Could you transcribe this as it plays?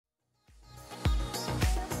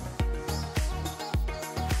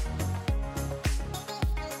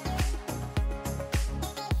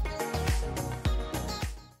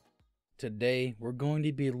Today, we're going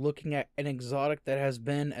to be looking at an exotic that has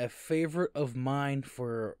been a favorite of mine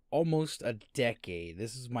for almost a decade.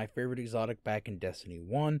 This is my favorite exotic back in Destiny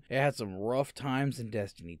 1. It had some rough times in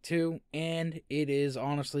Destiny 2, and it is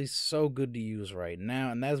honestly so good to use right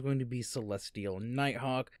now, and that is going to be Celestial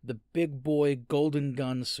Nighthawk, the big boy golden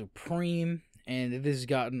gun supreme. And it has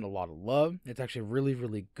gotten a lot of love. It's actually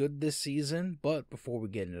really good this season. But before we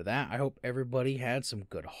get into that, I hope everybody had some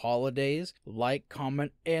good holidays. Like,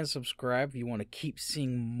 comment, and subscribe if you want to keep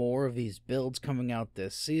seeing more of these builds coming out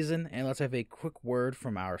this season. And let's have a quick word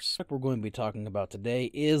from our spec we're going to be talking about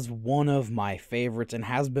today is one of my favorites and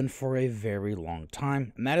has been for a very long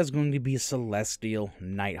time. And that is going to be Celestial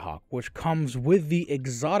Nighthawk, which comes with the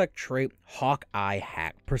exotic trait Hawkeye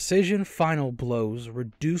Hack. Precision final blows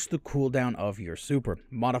reduce the cooldown of your super.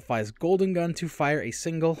 Modifies golden gun to fire a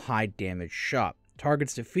single high damage shot.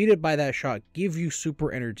 Targets defeated by that shot give you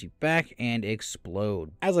super energy back and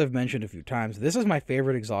explode. As I've mentioned a few times, this is my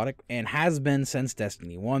favorite exotic and has been since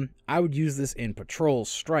Destiny 1. I would use this in patrols,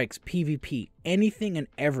 strikes, PvP, anything and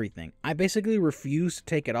everything. I basically refuse to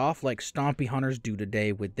take it off like Stompy Hunters do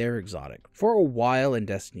today with their exotic. For a while in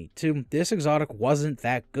Destiny 2, this exotic wasn't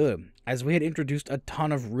that good, as we had introduced a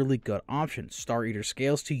ton of really good options. Star Eater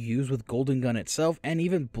scales to use with Golden Gun itself, and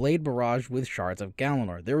even Blade Barrage with Shards of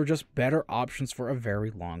Galanor. There were just better options for a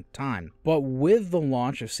very long time. But with the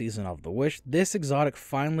launch of Season of the Wish, this exotic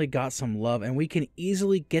finally got some love, and we can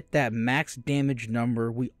easily get that max damage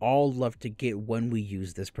number we all love to get when we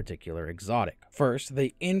use this particular exotic. First,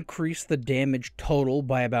 they increase the damage total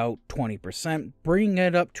by about 20%, bringing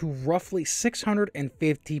it up to roughly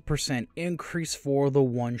 650% increase for the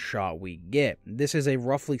one shot we get. This is a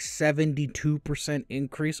roughly 72%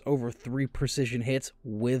 increase over 3 precision hits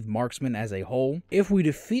with marksman as a whole. If we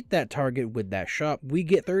defeat that target with that shot, we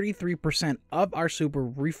get 33% of our super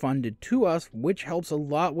refunded to us, which helps a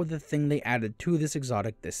lot with the thing they added to this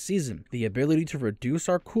exotic this season, the ability to reduce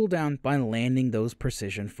our cooldown by landing those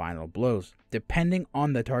precision final blows. Depending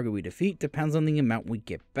on the target we defeat, depends on the amount we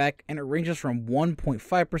get back, and it ranges from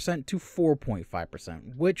 1.5% to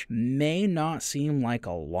 4.5%, which may not seem like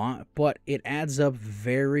a lot, but it adds up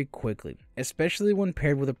very quickly, especially when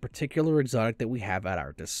paired with a particular exotic that we have at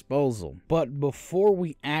our disposal. But before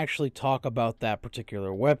we actually talk about that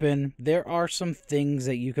particular weapon, there are some things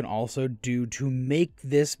that you can also do to make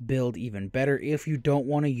this build even better if you don't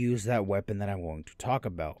want to use that weapon that I'm going to talk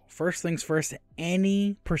about. First things first,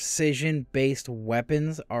 any precision-based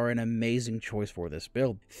weapons are an amazing choice for this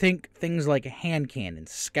build. Think things like hand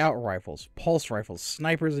cannons, scout rifles, pulse rifles,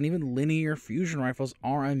 snipers, and even linear fusion rifles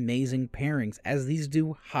are amazing pairings, as these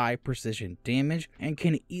do high precision damage and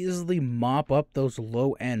can easily mop up those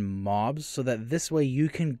low-end mobs, so that this way you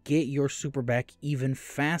can get your super back even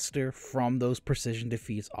faster from those precision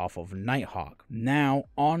defeats off of Nighthawk. Now,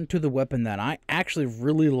 on to the weapon that I actually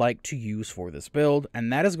really like to use for this build,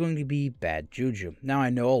 and that is going to be Bad Juju. Now, I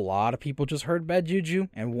know a lot of people just heard Bad Juju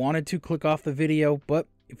and wanted to click off the video, but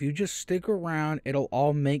if you just stick around, it'll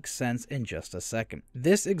all make sense in just a second.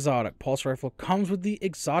 This exotic pulse rifle comes with the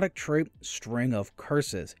exotic trait String of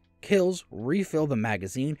Curses. Kills refill the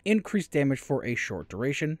magazine, increase damage for a short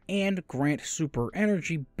duration, and grant super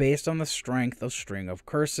energy based on the strength of String of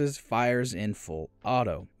Curses, fires in full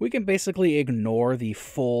auto. We can basically ignore the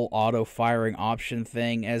full auto firing option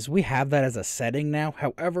thing, as we have that as a setting now.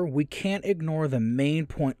 However, we can't ignore the main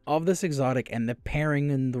point of this exotic and the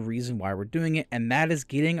pairing and the reason why we're doing it, and that is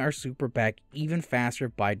getting our super back even faster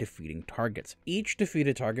by defeating targets. Each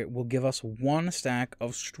defeated target will give us 1 stack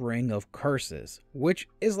of String of Curses, which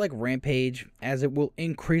is like Rampage, as it will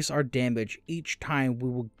increase our damage each time we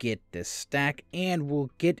will get this stack, and we'll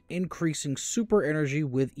get increasing super energy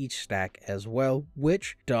with each stack as well,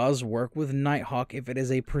 which does work with Nighthawk if it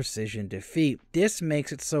is a precision defeat. This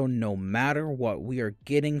makes it so no matter what, we are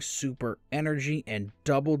getting super energy and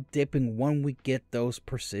double dipping when we get those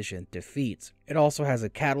precision defeats. It also has a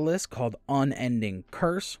catalyst called Unending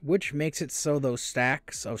Curse, which makes it so those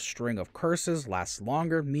stacks of String of Curses last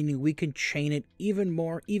longer, meaning we can chain it even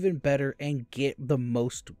more, even better, and get the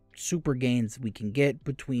most super gains we can get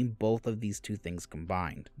between both of these two things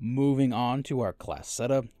combined. Moving on to our class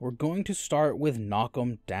setup, we're going to start with Knock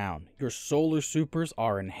 'em Down. Your solar supers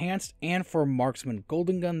are enhanced, and for Marksman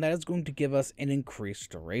Golden Gun, that is going to give us an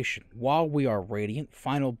increased duration. While we are Radiant,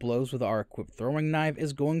 Final Blows with our equipped throwing knife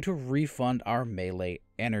is going to refund our melee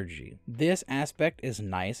energy. This aspect is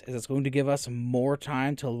nice as it's going to give us more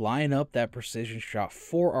time to line up that precision shot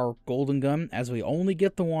for our golden gun, as we only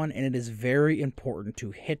get the one and it is very important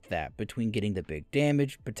to hit that between getting the big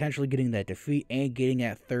damage, potentially getting that defeat, and getting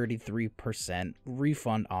that 33%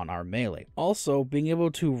 refund on our melee. Also, being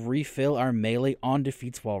able to refill our melee on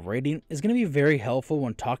defeats while radiant is going to be very helpful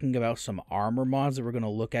when talking about some armor mods that we're going to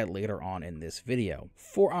look at later on in this video.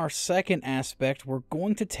 For our second aspect, we're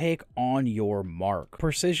going to take On Your Mark.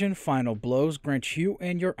 Precision final blows grant you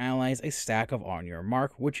and your allies a stack of On Your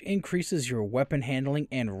Mark, which increases your weapon handling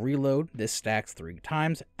and reload. This stacks 3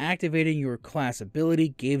 times. Activating your class ability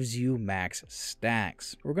gives you max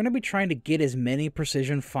stacks. We're going to be trying to get as many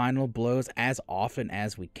precision final blows as often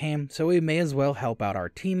as we can, so we may as well help out our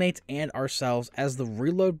teammates and ourselves, as the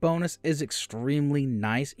reload bonus is extremely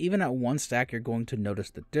nice. Even at 1 stack, you're going to notice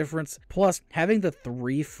the difference. Plus, having the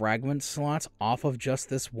 3 fragment slots off of just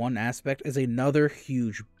this one aspect is another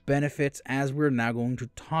huge benefits, as we're now going to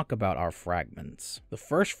talk about our fragments. The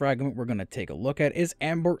first fragment we're going to take a look at is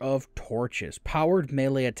Ember of Torches. Powered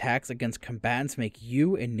melee attacks against combatants make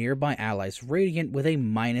you and nearby allies radiant with a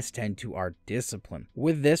 -10 to our discipline.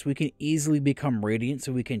 With this, we can easily become radiant,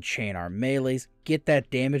 so we can chain our melees, get that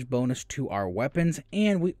damage bonus to our weapons,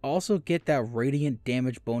 and we also get that radiant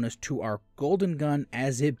damage bonus to our golden gun,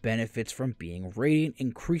 as it benefits from being radiant,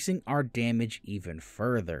 increasing our damage even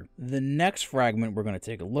further. The next fragment we're going to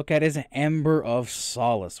take a look at is Ember of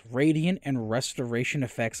Solace. Radiant and restoration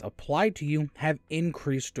effects applied to you have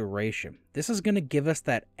increased duration. This is going to give us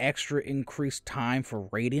that extra increased time for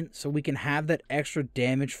radiant, so we can have that extra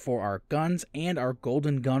damage for our guns and our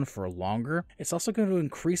golden gun for longer. It's also going to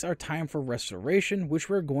increase our time for restoration, which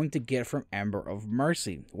we're going to get from Ember of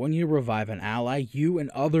Mercy. When you revive an ally, you and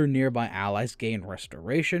other nearby allies gain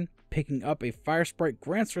restoration. Picking up a fire sprite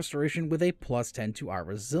grants restoration with a +10 to our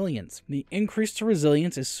resilience. The increase to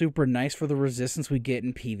resilience is super nice for the resistance we get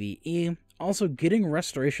in PvE. Also, getting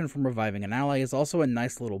restoration from reviving an ally is also a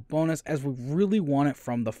nice little bonus, as we really want it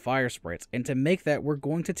from the fire sprites, and to make that, we're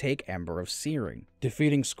going to take Ember of Searing.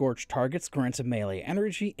 Defeating scorched targets grants a melee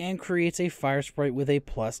energy and creates a fire sprite with a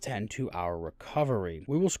 +10 to our recovery.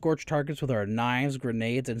 We will scorch targets with our knives,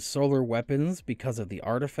 grenades, and solar weapons because of the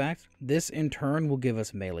artifact. This in turn will give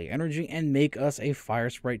us melee energy and make us a fire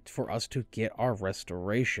sprite for us to get our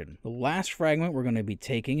restoration. The last fragment we're going to be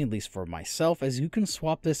taking, at least for myself, as you can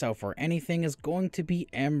swap this out for anything, is going to be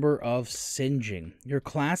Ember of Singeing. Your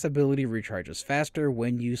class ability recharges faster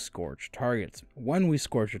when you scorch targets. When we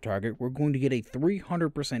scorch a target, we're going to get a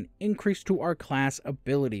 300% increase to our class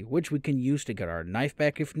ability, which we can use to get our knife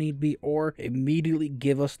back if need be, or immediately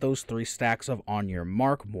give us those 3 stacks of On Your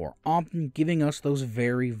Mark more often, giving us those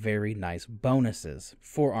very nice bonuses.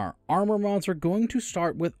 For our armor mods, we're going to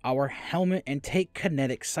start with our helmet and take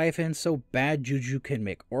Kinetic Siphon, so bad juju can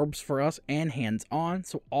make orbs for us, and hands on,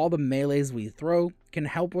 so all the melees we throw can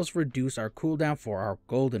help us reduce our cooldown for our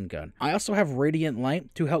golden gun. I also have Radiant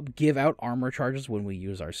Light to help give out armor charges when we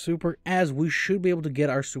use our super, as we should be able to get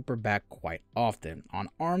our super back quite often. On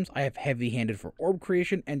arms, I have Heavy Handed for orb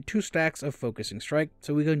creation and 2 stacks of Focusing Strike,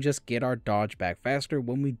 so we can just get our dodge back faster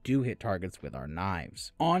when we do hit targets with our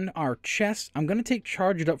knives. On our chest, I'm going to take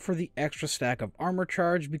Charged Up for the extra stack of armor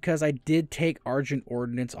charge, because I did take Argent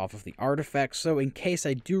Ordnance off of the artifact, so in case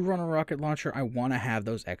I do run a rocket launcher, I want to have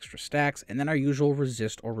those extra stacks, and then our usual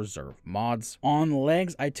resist or reserve mods. On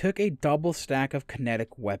legs, I took a double stack of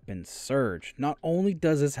Kinetic Weapon Surge. Not only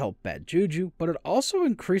does this help bad juju, but it also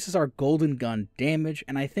increases our golden gun damage,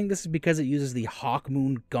 and I think this is because it uses the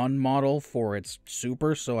Hawkmoon gun model for its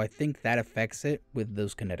super, so I think that affects it with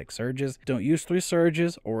those kinetic surges. Don't use 3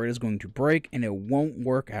 surges or it is going to break and it won't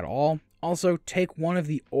work at all. Also, take one of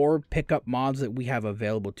the orb pickup mods that we have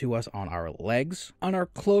available to us on our legs. On our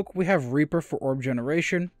cloak, we have Reaper for orb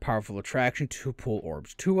generation, Powerful Attraction to pull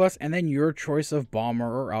orbs to us, and then your choice of Bomber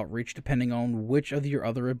or Outreach depending on which of your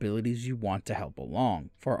other abilities you want to help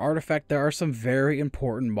along. For Artifact, there are some very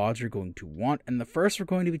important mods you're going to want, and the first we're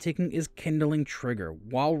going to be taking is Kindling Trigger.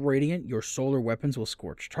 While radiant, your solar weapons will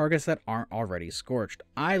scorch targets that aren't already scorched.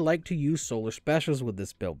 I like to use solar specials with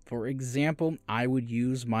this build. For example, I would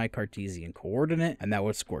use my Cartesian coordinate, and that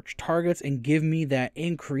would scorch targets and give me that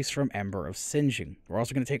increase from Ember of Singeing. We're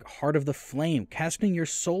also going to take Heart of the Flame. Casting your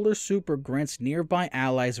solar super grants nearby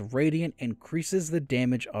allies radiant, increases the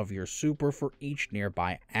damage of your super for each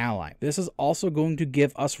nearby ally. This is also going to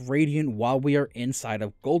give us radiant while we are inside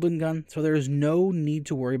of Golden Gun, so there is no need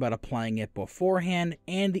to worry about applying it beforehand,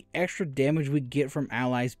 and the extra damage we get from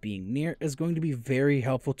allies being near is going to be very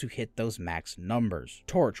helpful to hit those max numbers.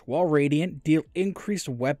 Torch, while radiant, deal increased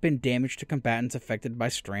weapon damage damage to combatants affected by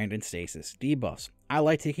strand and stasis debuffs. I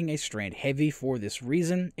like taking a strand heavy for this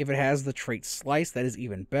reason. If it has the trait slice, that is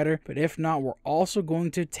even better, but if not, we're also going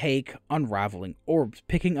to take unraveling orbs.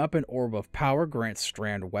 Picking up an orb of power grants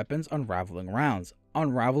strand weapons unraveling rounds.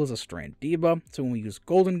 Unravel is a strand debuff, so when we use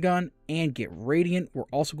Golden Gun and get Radiant, we're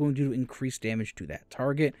also going to do increased damage to that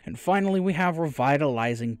target. And finally, we have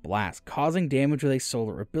Revitalizing Blast. Causing damage with a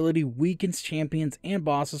solar ability weakens champions and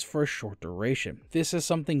bosses for a short duration. This is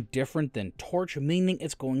something different than Torch, meaning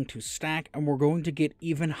it's going to stack, and we're going to get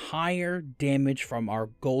even higher damage from our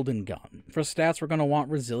Golden Gun. For stats, we're going to want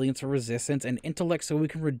Resilience or Resistance and Intellect so we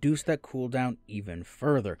can reduce that cooldown even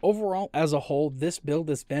further. Overall, as a whole, this build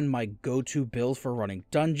has been my go-to build for running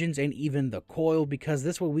dungeons and even the coil, because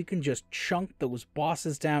this way we can just chunk those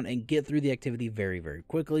bosses down and get through the activity very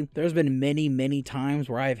quickly. There's been many times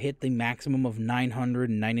where I have hit the maximum of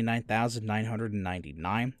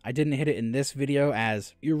 999,999. I didn't hit it in this video,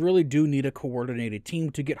 as you really do need a coordinated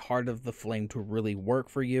team to get Heart of the Flame to really work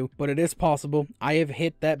for you, but it is possible. I have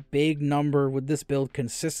hit that big number with this build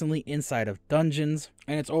consistently inside of dungeons,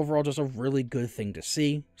 and it's overall just a really good thing to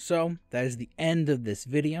see. So that is the end of this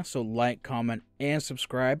video, so like, comment, and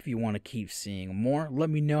subscribe if you want to keep seeing more. Let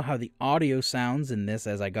me know how the audio sounds in this,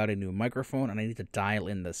 as I got a new microphone and I need to dial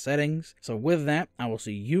in the settings. So with that, I will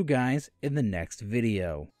see you guys in the next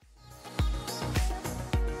video.